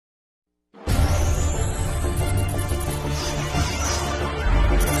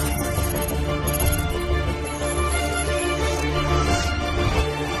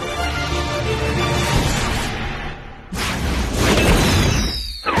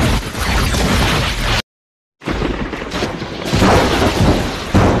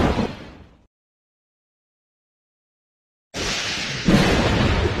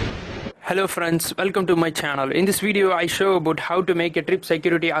Hello friends, welcome to my channel. In this video I show about how to make a trip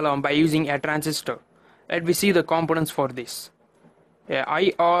security alarm by using a transistor. Let me see the components for this. A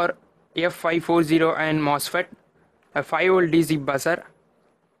IR F540N MOSFET, a 5V DC buzzer,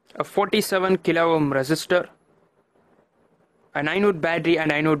 a 47 kΩ resistor, a 9V battery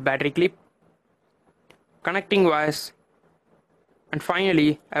and 9V battery clip, connecting wires, and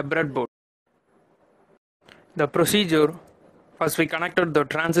finally a breadboard. The procedure: first we connected the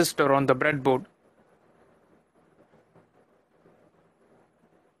transistor on the breadboard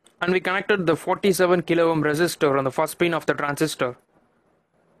and we connected the 47 kΩ resistor on the first pin of the transistor,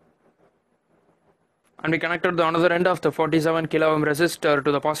 and we connected the another end of the 47 kΩ resistor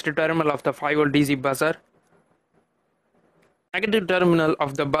to the positive terminal of the 5V DC buzzer. Negative terminal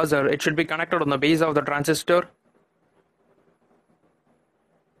of the buzzer, it should be connected on the base of the transistor,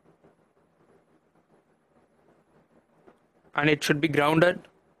 and it should be grounded.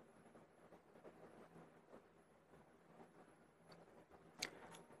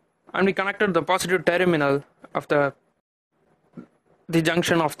 And we connected the positive terminal of the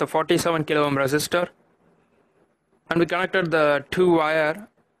junction of the 47 kΩ resistor, and we connected the two wire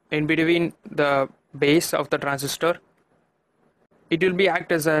in between the base of the transistor. It will be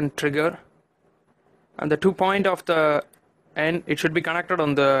act as a trigger, and the 2 point of the end, it should be connected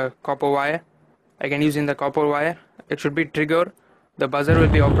on the copper wire. I can use in the copper wire. It should be triggered. The buzzer will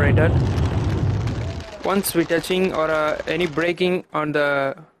be operated. Once we touching or any breaking on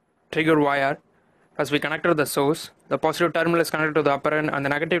the trigger wire, as we connected the source, the positive terminal is connected to the upper end and the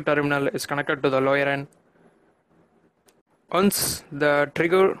negative terminal is connected to the lower end. Once the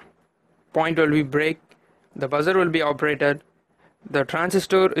trigger point will be break, the buzzer will be operated. The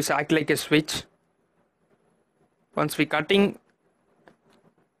transistor is act like a switch. Once we cutting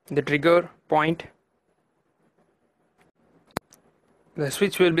the trigger point, the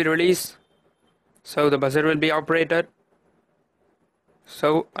switch will be released, so the buzzer will be operated.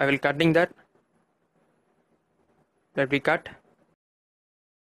 So I will cutting that. Let me cut.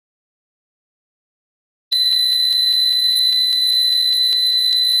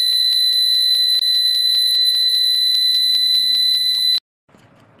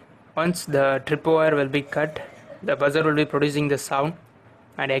 Once the trip wire will be cut, the buzzer will be producing the sound,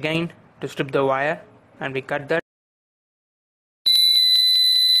 and again to strip the wire, and we cut that.